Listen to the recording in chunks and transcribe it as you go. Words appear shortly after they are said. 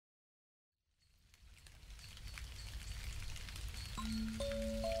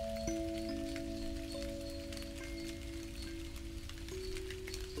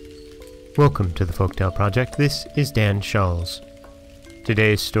Welcome to the Folktale Project. This is Dan Schulz.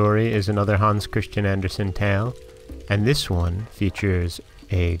 Today's story is another Hans Christian Andersen tale, and this one features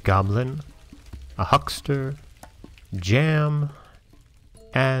a goblin, a huckster, jam,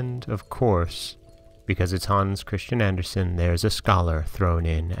 and, of course, because it's Hans Christian Andersen, there's a scholar thrown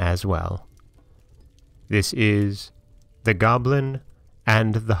in as well. This is The Goblin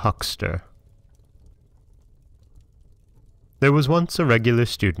and the Huckster. There was once a regular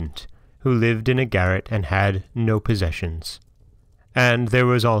student who lived in a garret and had no possessions. And there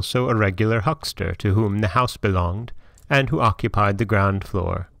was also a regular huckster to whom the house belonged, and who occupied the ground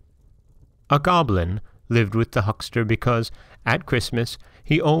floor. A goblin lived with the huckster because, at Christmas,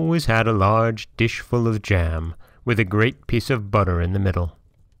 he always had a large dish full of jam, with a great piece of butter in the middle.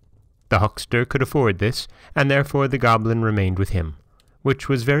 The huckster could afford this, and therefore the goblin remained with him, which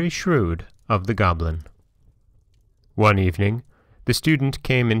was very shrewd of the goblin. One evening, the student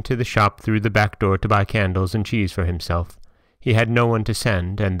came into the shop through the back door to buy candles and cheese for himself. He had no one to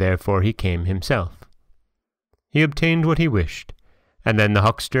send, and therefore he came himself. He obtained what he wished, and then the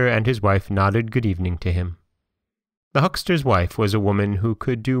huckster and his wife nodded good evening to him. The huckster's wife was a woman who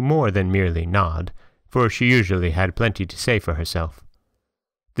could do more than merely nod, for she usually had plenty to say for herself.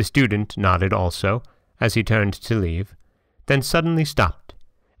 The student nodded also, as he turned to leave, then suddenly stopped,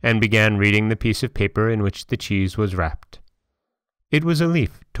 and began reading the piece of paper in which the cheese was wrapped. It was a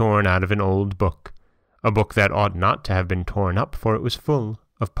leaf torn out of an old book, a book that ought not to have been torn up, for it was full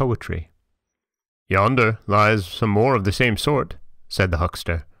of poetry. "Yonder lies some more of the same sort," said the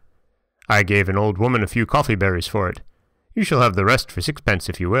huckster. "I gave an old woman a few coffee berries for it. You shall have the rest for 6 pence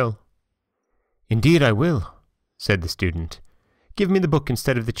if you will." "Indeed I will," said the student. "Give me the book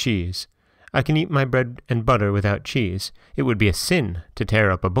instead of the cheese. I can eat my bread and butter without cheese. It would be a sin to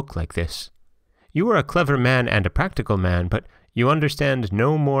tear up a book like this. You are a clever man and a practical man, but you understand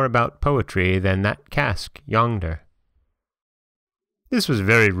no more about poetry than that cask yonder." This was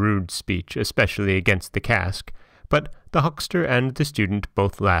very rude speech, especially against the cask, but the huckster and the student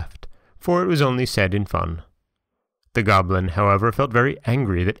both laughed, for it was only said in fun. The goblin, however, felt very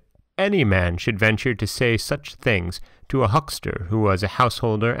angry that any man should venture to say such things to a huckster who was a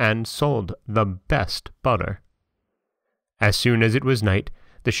householder and sold the best butter. As soon as it was night,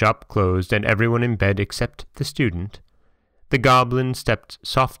 the shop closed and everyone in bed except the student. The goblin stepped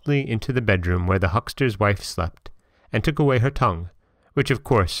softly into the bedroom where the huckster's wife slept, and took away her tongue, which of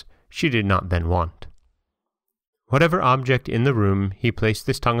course she did not then want. Whatever object in the room he placed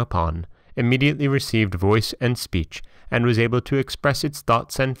this tongue upon immediately received voice and speech, and was able to express its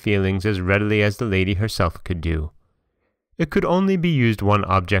thoughts and feelings as readily as the lady herself could do. It could only be used one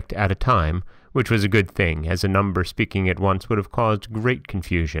object at a time, which was a good thing, as a number speaking at once would have caused great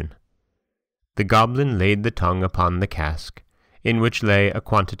confusion. The goblin laid the tongue upon the cask, in which lay a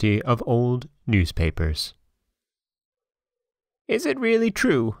quantity of old newspapers. "Is it really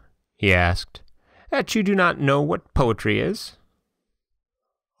true," he asked, "that you do not know what poetry is?"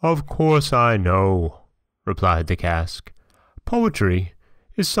 "Of course I know," replied the cask. "Poetry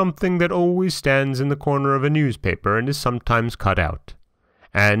is something that always stands in the corner of a newspaper and is sometimes cut out.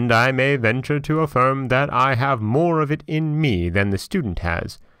 And I may venture to affirm that I have more of it in me than the student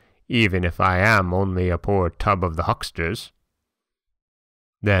has, even if I am only a poor tub of the huckster's."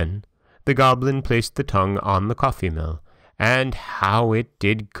 Then the goblin placed the tongue on the coffee mill, and how it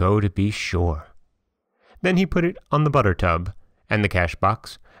did go, to be sure. Then he put it on the butter tub and the cash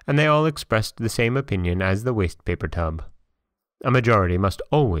box, and they all expressed the same opinion as the waste paper tub. A majority must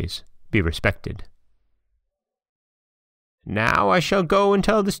always be respected. "Now I shall go and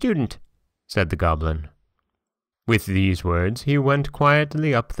tell the student," said the goblin. With these words he went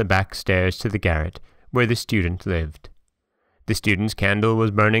quietly up the back stairs to the garret, where the student lived. The student's candle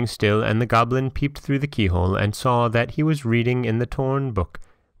was burning still, and the goblin peeped through the keyhole and saw that he was reading in the torn book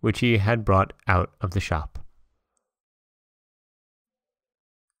which he had brought out of the shop.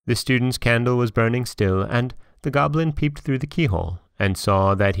 The student's candle was burning still, and the goblin peeped through the keyhole and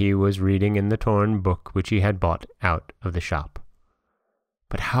saw that he was reading in the torn book which he had bought out of the shop.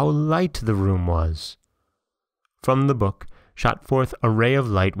 But how light the room was! From the book shot forth a ray of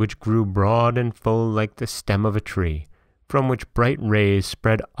light which grew broad and full like the stem of a tree, from which bright rays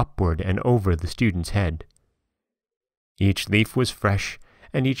spread upward and over the student's head. Each leaf was fresh,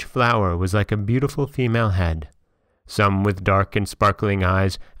 and each flower was like a beautiful female head, some with dark and sparkling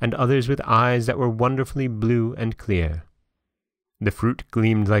eyes, and others with eyes that were wonderfully blue and clear. The fruit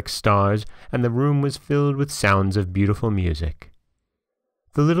gleamed like stars, and the room was filled with sounds of beautiful music.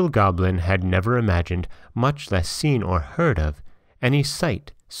 The little goblin had never imagined, much less seen or heard of, any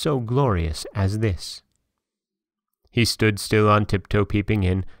sight so glorious as this. He stood still on tiptoe peeping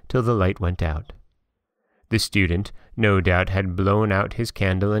in till the light went out. The student, no doubt, had blown out his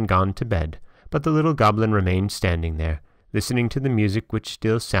candle and gone to bed, but the little goblin remained standing there, listening to the music which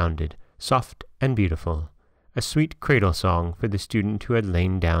still sounded, soft and beautiful, a sweet cradle song for the student who had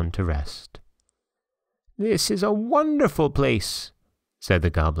lain down to rest. "This is a wonderful place," said the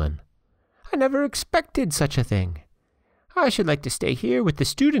goblin. "I never expected such a thing. I should like to stay here with the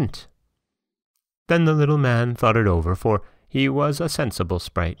student." Then the little man thought it over, for he was a sensible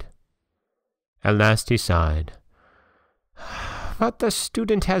sprite. At last he sighed. "But the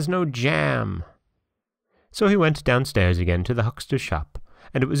student has no jam." So he went downstairs again to the huckster's shop,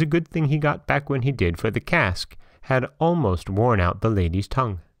 and it was a good thing he got back when he did, for the cask had almost worn out the lady's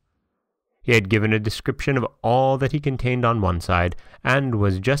tongue. He had given a description of all that he contained on one side, and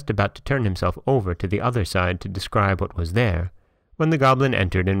was just about to turn himself over to the other side to describe what was there, when the goblin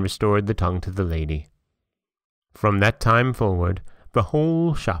entered and restored the tongue to the lady. From that time forward, the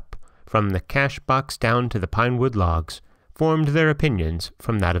whole shop, from the cash-box down to the pine-wood logs, formed their opinions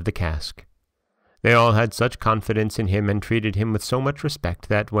from that of the cask. They all had such confidence in him and treated him with so much respect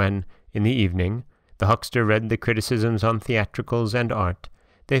that when, in the evening, the huckster read the criticisms on theatricals and art,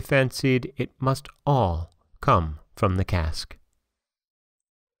 they fancied it must all come from the cask.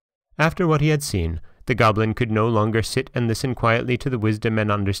 After what he had seen, the goblin could no longer sit and listen quietly to the wisdom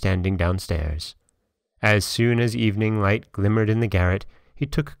and understanding downstairs. As soon as evening light glimmered in the garret, he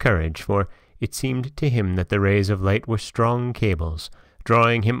took courage, for it seemed to him that the rays of light were strong cables,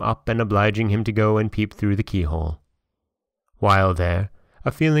 drawing him up and obliging him to go and peep through the keyhole. While there,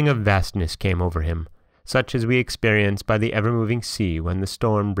 a feeling of vastness came over him, such as we experience by the ever-moving sea when the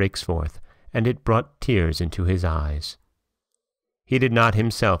storm breaks forth, and it brought tears into his eyes. He did not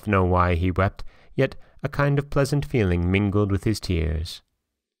himself know why he wept, yet a kind of pleasant feeling mingled with his tears.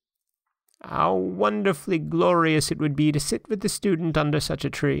 How wonderfully glorious it would be to sit with the student under such a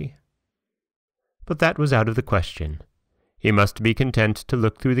tree! But that was out of the question. He must be content to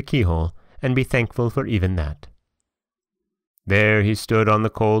look through the keyhole, and be thankful for even that. There he stood on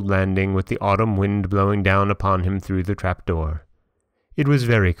the cold landing, with the autumn wind blowing down upon him through the trap-door. It was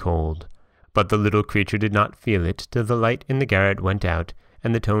very cold, but the little creature did not feel it till the light in the garret went out,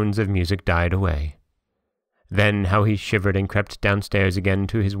 and the tones of music died away. Then how he shivered and crept downstairs again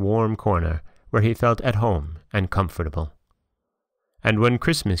to his warm corner, where he felt at home and comfortable. And when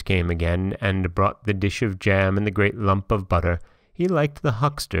Christmas came again, and brought the dish of jam and the great lump of butter, he liked the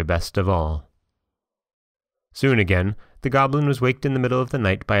huckster best of all. Soon again, the goblin was waked in the middle of the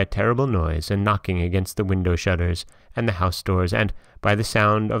night by a terrible noise and knocking against the window-shutters and the house-doors, and by the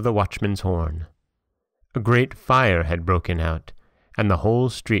sound of the watchman's horn. A great fire had broken out, and the whole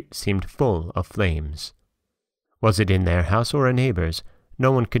street seemed full of flames. Was it in their house or a neighbour's?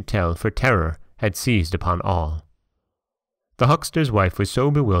 No one could tell, for terror had seized upon all. The huckster's wife was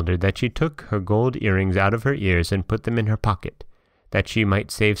so bewildered that she took her gold earrings out of her ears and put them in her pocket, that she might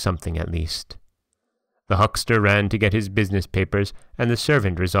save something at least. The huckster ran to get his business papers, and the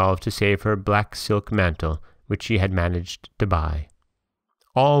servant resolved to save her black silk mantle, which she had managed to buy.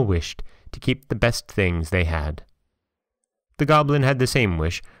 All wished to keep the best things they had. The goblin had the same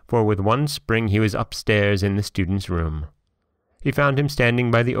wish, for with one spring he was upstairs in the student's room. He found him standing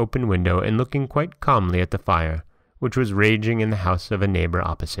by the open window and looking quite calmly at the fire, which was raging in the house of a neighbour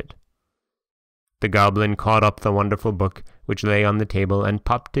opposite. The goblin caught up the wonderful book which lay on the table and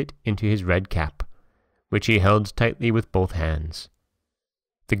popped it into his red cap, which he held tightly with both hands.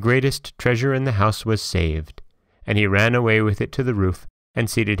 The greatest treasure in the house was saved, and he ran away with it to the roof and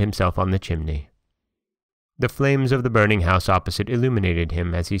seated himself on the chimney. The flames of the burning house opposite illuminated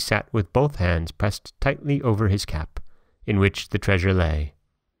him as he sat with both hands pressed tightly over his cap, in which the treasure lay.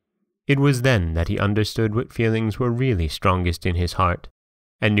 It was then that he understood what feelings were really strongest in his heart,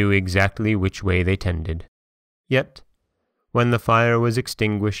 and knew exactly which way they tended. Yet, when the fire was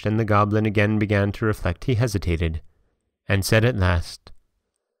extinguished and the goblin again began to reflect, he hesitated, and said at last,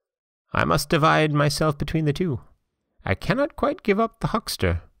 "I must divide myself between the two. I cannot quite give up the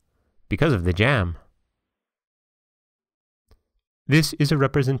huckster, because of the jam." This is a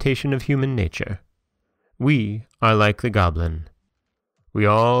representation of human nature. We are like the goblin. We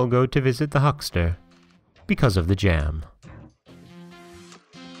all go to visit the huckster because of the jam.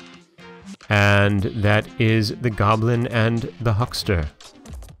 And that is The Goblin and the Huckster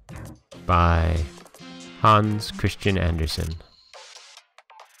by Hans Christian Andersen.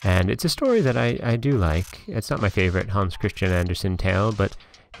 And it's a story that I do like. It's not my favorite Hans Christian Andersen tale, but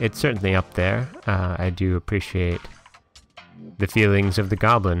it's certainly up there. I do appreciate the feelings of the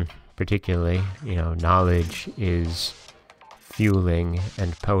goblin, particularly. You know, knowledge is fueling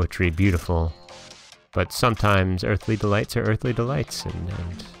and poetry beautiful. But sometimes earthly delights are earthly delights,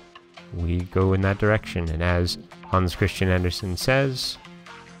 and we go in that direction. And as Hans Christian Andersen says,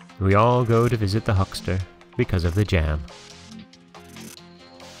 we all go to visit the huckster because of the jam.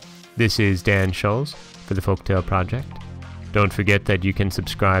 This is Dan Schulz for the Folktale Project. Don't forget that you can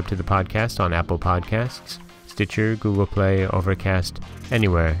subscribe to the podcast on Apple Podcasts, Stitcher, Google Play, Overcast,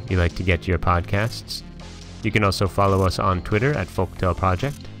 anywhere you like to get your podcasts. You can also follow us on Twitter at Folktale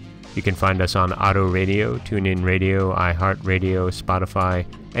Project. You can find us on Auto Radio, TuneIn Radio, iHeartRadio, Spotify,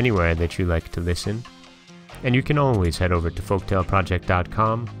 anywhere that you like to listen. And you can always head over to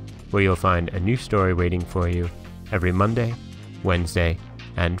folktaleproject.com, where you'll find a new story waiting for you every Monday, Wednesday,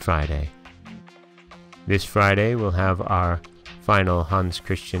 and Friday. This Friday we'll have our final Hans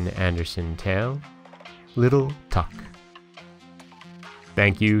Christian Andersen tale, Little Tuck.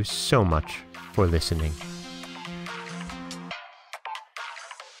 Thank you so much for listening.